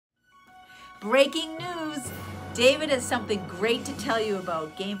Breaking news! David has something great to tell you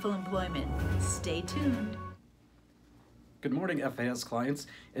about gainful employment. Stay tuned. Good morning, FAS clients.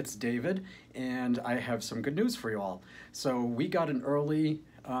 It's David, and I have some good news for you all. So we got an early,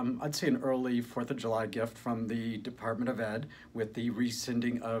 I'd say an early 4th of July gift from the Department of Ed with the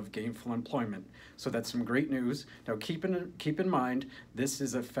rescinding of gainful employment. So that's some great news. Now keep in mind, this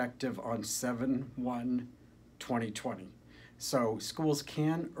is effective on 7/1/2020. So schools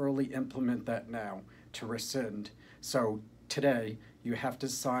can early implement that now to rescind. So today, you have to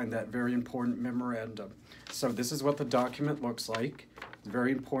sign that very important memorandum. So this is what the document looks like. It's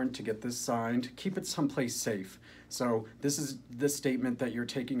very important to get this signed. Keep it someplace safe. So this is the statement that you're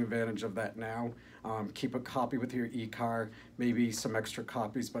taking advantage of that now. Keep a copy with your e-car, maybe some extra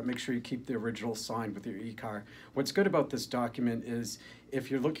copies, but make sure you keep the original signed with your e-car. What's good about this document is if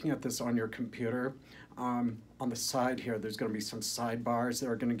you're looking at this on your computer, on the side here, there's going to be some sidebars that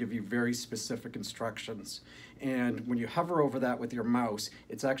are going to give you very specific instructions. And when you hover over that with your mouse,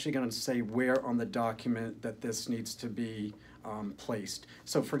 it's actually going to say where on the document that this needs to be placed.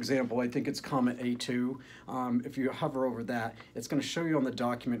 So for example, I think it's comma A2. If you hover over that, it's going to show you on the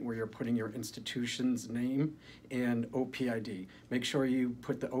document where you're putting your institution's name and OPID. Make sure you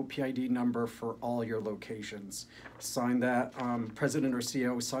put the OPID number for all your locations. Sign that. President or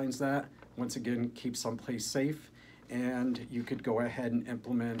CEO signs that. Once again, keep someplace safe, and you could go ahead and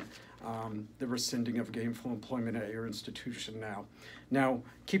implement the rescinding of gainful employment at your institution now. Now,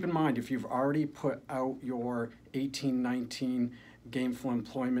 keep in mind, if you've already put out your 1819 gainful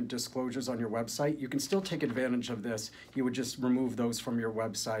employment disclosures on your website, you can still take advantage of this. You would just remove those from your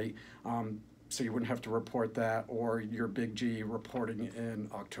website, so you wouldn't have to report that or your Big G reporting in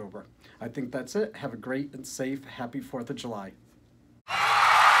October. I think that's it. Have a great and safe, happy 4th of July.